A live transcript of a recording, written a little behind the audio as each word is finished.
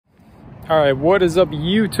All right, what is up,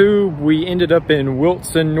 YouTube? We ended up in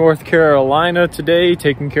Wilson, North Carolina today,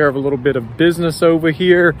 taking care of a little bit of business over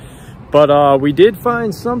here. But we did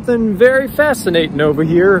find something very fascinating over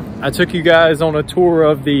here. I took you guys on a tour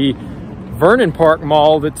of the Vernon Park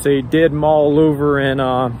Mall. That's a dead mall over in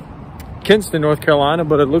Kinston, North Carolina.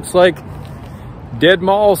 But it looks like Dead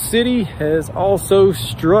Mall City has also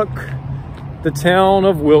struck the town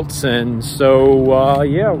of Wilson. So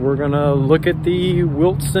yeah, we're gonna look at the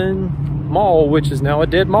Wilson Mall, which is now a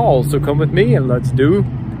dead mall. So come with me and let's do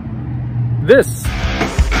this.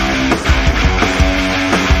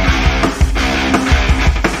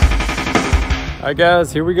 All right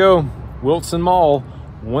guys, here we go. Wilson Mall,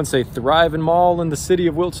 once a thriving mall in the city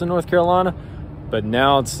of Wilson, North Carolina, but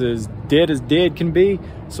now it's as dead can be.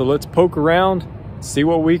 So let's poke around, see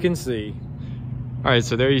what we can see. All right,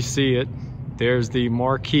 so there you see it. There's the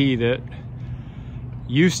marquee that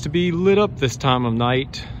used to be lit up this time of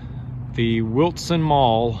night, the Wilson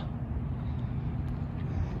Mall.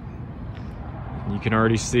 You can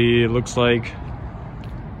already see, it looks like,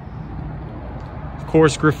 of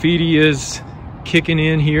course, graffiti is kicking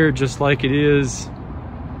in here just like it is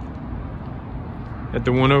at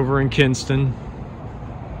the one over in Kinston.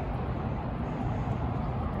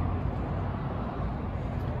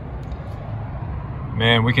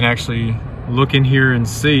 Man, we can actually look in here and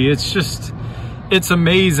see. It's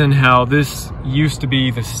amazing how this used to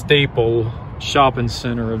be the staple shopping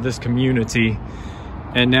center of this community,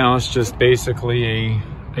 and now it's just basically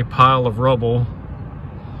a pile of rubble.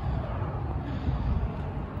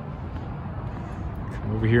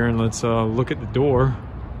 Come over here and let's look at the door.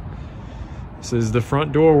 This is the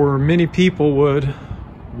front door where many people would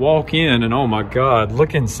walk in, and oh my God,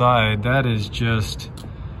 look inside. That is just,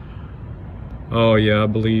 oh yeah, I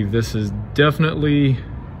believe this is definitely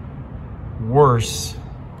worse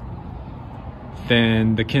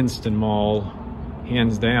than the Kinston Mall,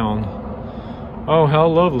 hands down. Oh, how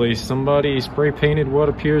lovely. Somebody spray painted what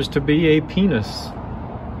appears to be a penis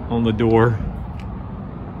on the door.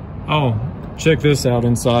 Oh, check this out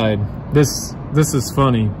inside. This is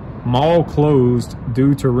funny. Mall closed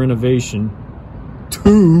due to renovation.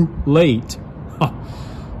 Too late. Oh,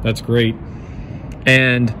 that's great.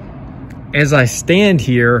 And as I stand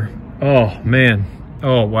here, oh man,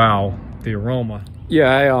 oh wow, the aroma.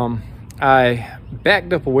 Yeah, I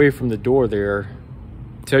backed up away from the door there.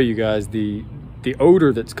 Tell you guys the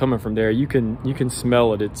odor that's coming from there. You can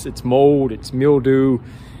smell it. It's mold, it's mildew.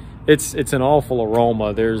 It's an awful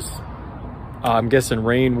aroma. There's I'm guessing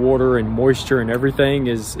rainwater and moisture and everything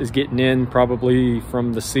is getting in, probably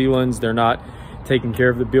from the ceilings. They're not taking care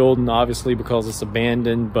of the building, obviously, because it's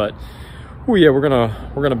abandoned. But oh yeah, we're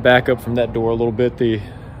gonna back up from that door a little bit.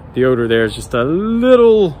 The odor there is just a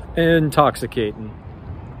little intoxicating.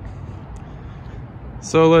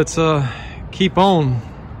 So let's keep on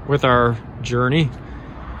with our journey.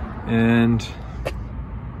 And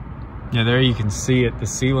yeah, there you can see it. The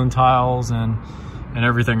ceiling tiles and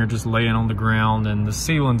everything are just laying on the ground, and the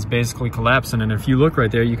ceiling's basically collapsing. And if you look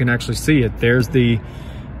right there, you can actually see it. There's the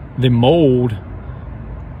mold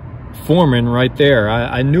forming right there.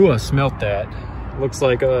 I knew I smelt that. Looks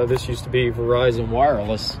like this used to be Verizon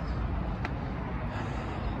Wireless.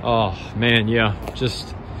 Oh man, yeah,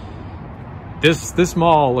 just this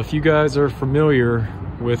mall, if you guys are familiar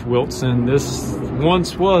with Wilson, this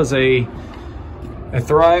once was a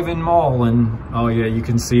thriving mall, and oh yeah, you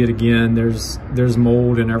can see it again. There's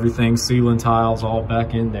mold and everything, ceiling tiles all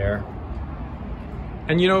back in there.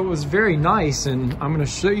 And you know, it was very nice, and I'm gonna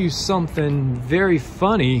show you something very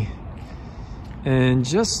funny in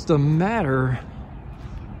just a matter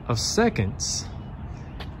of seconds,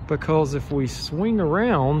 because if we swing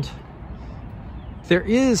around, there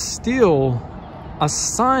is still a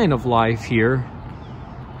sign of life here.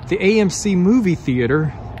 The AMC movie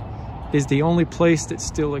theater is the only place that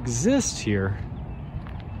still exists here.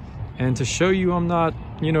 And to show you I'm not,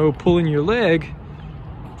 you know, pulling your leg,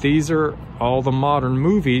 these are all the modern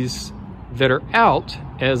movies that are out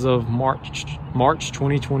as of March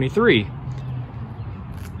 2023.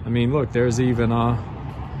 I mean, look, there's even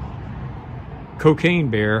Cocaine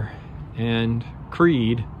Bear and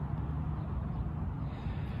Creed.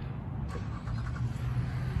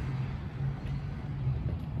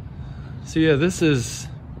 So yeah, this is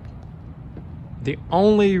the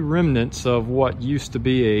only remnants of what used to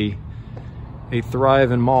be a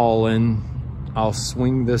thriving mall, and I'll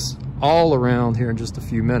swing this all around here in just a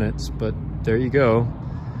few minutes, but there you go,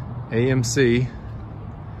 AMC.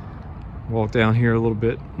 Walk down here a little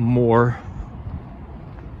bit more,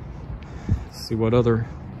 see what other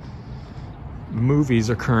movies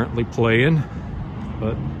are currently playing.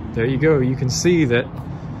 But there you go, you can see that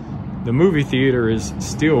the movie theater is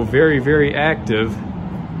still very, very active.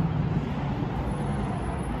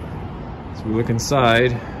 So we look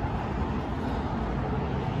inside.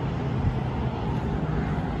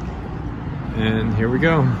 And here we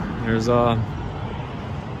go. There's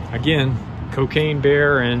again, Cocaine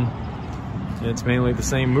Bear, and it's mainly the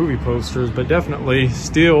same movie posters, but definitely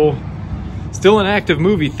still an active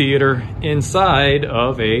movie theater inside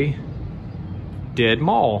of a dead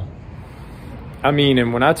mall. I mean,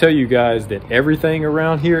 and when I tell you guys that everything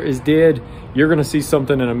around here is dead, you're gonna see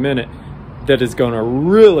something in a minute that is gonna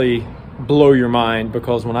really blow your mind,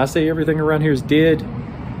 because when I say everything around here is dead,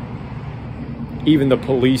 even the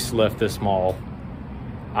police left this mall.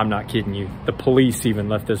 I'm not kidding you. The police even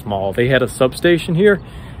left this mall. They had a substation here,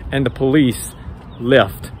 and the police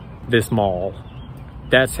left this mall.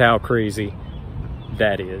 That's how crazy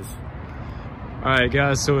that is. All right,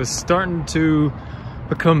 guys, so it's starting to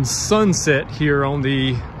become sunset here on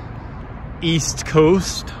the East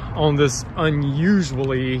Coast on this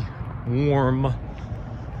unusually warm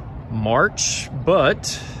March.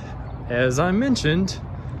 But as I mentioned,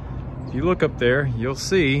 if you look up there, you'll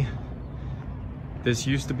see this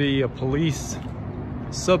used to be a police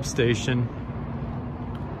substation,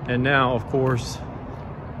 and now, of course,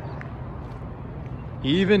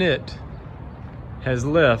 even it has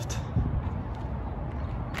left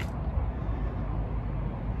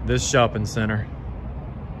this shopping center.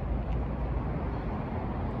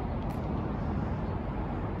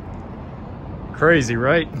 Crazy,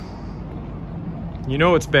 right? You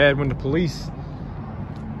know it's bad when the police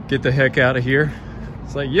get the heck out of here.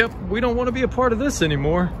 It's like, yep, we don't want to be a part of this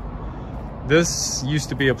anymore. This used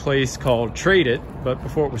to be a place called Trade It, but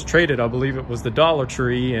before it was Trade It, I believe it was the Dollar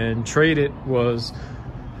Tree, and Trade It was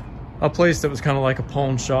a place that was kind of like a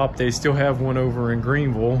pawn shop. They still have one over in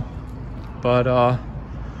Greenville, but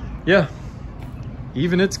yeah,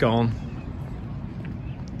 even it's gone.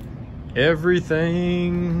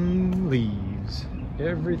 Everything leaves.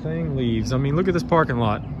 Everything leaves. I mean, look at this parking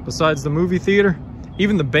lot. Besides the movie theater,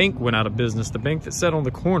 even the bank went out of business. The bank that sat on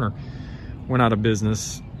the corner went out of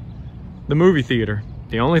business. The movie theater.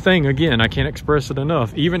 The only thing, again, I can't express it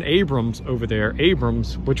enough, even Abrams over there,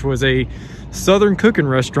 Abrams, which was a Southern cooking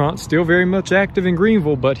restaurant, still very much active in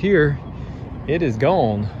Greenville, but here, it is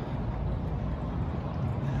gone.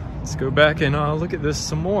 Let's go back and look at this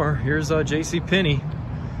some more. Here's JCPenney,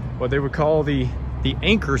 what they would call the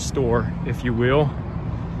anchor store, if you will.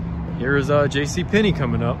 Here's JCPenney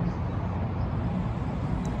coming up.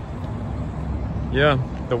 Yeah,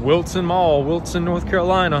 the Wilson Mall, Wilson, North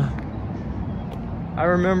Carolina. I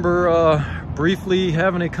remember briefly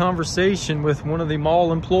having a conversation with one of the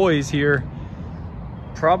mall employees here,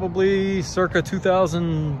 probably circa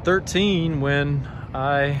 2013, when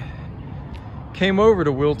I came over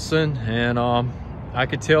to Wilson, and I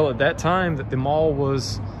could tell at that time that the mall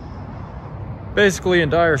was basically in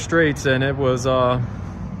dire straits, and it was all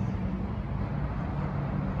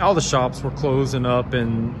the shops were closing up,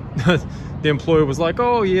 and the employee was like,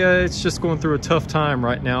 oh yeah, it's just going through a tough time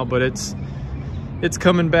right now, but it's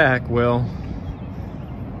coming back. Well,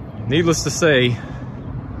 needless to say,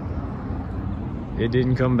 it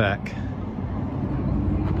didn't come back.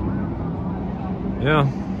 Yeah,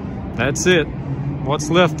 that's it. What's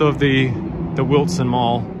left of the Wilson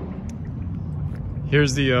Mall.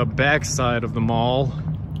 Here's the back side of the mall.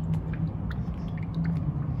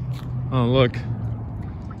 Oh, look.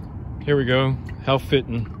 Here we go. How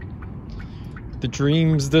fitting. The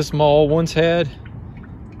dreams this mall once had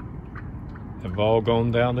have all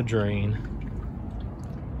gone down the drain.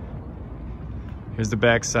 Here's the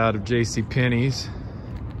back side of JCPenney's.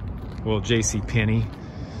 Well, JCPenney,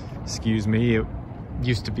 excuse me. It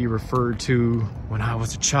used to be referred to, when I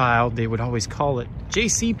was a child, they would always call it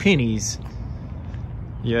JCPenney's.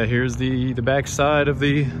 Yeah, here's the back side of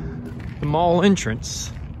the mall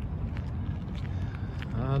entrance.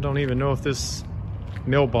 I don't even know if this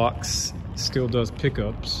mailbox still does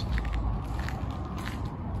pickups.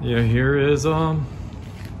 Yeah, here is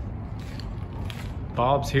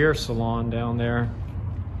Bob's Hair Salon down there.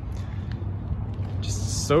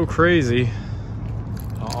 Just so crazy.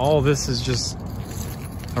 All this is just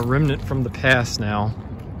a remnant from the past now.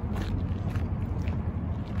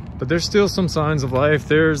 But there's still some signs of life.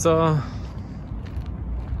 There's a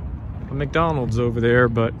McDonald's over there,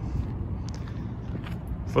 but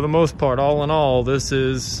for the most part, all in all, this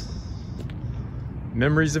is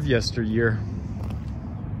memories of yesteryear.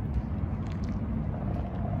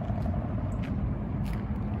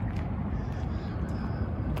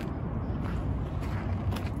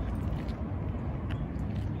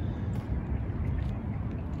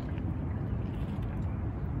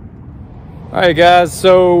 Alright guys,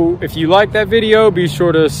 so if you like that video, be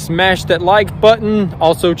sure to smash that like button.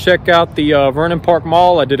 Also check out the Vernon Park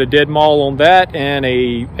Mall. I did a dead mall on that, and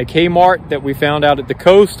a Kmart that we found out at the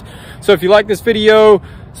coast. So if you like this video,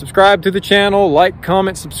 subscribe to the channel, like,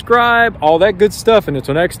 comment, subscribe, all that good stuff. And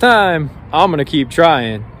until next time, I'm gonna keep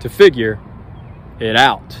trying to figure it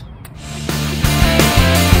out.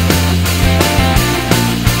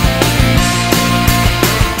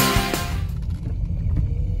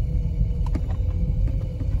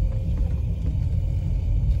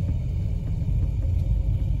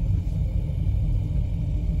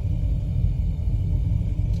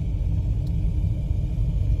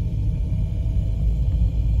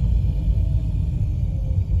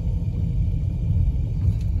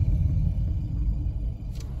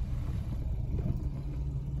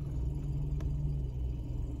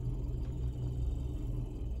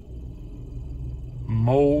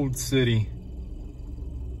 Mold City.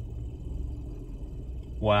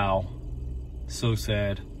 Wow. So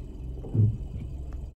sad.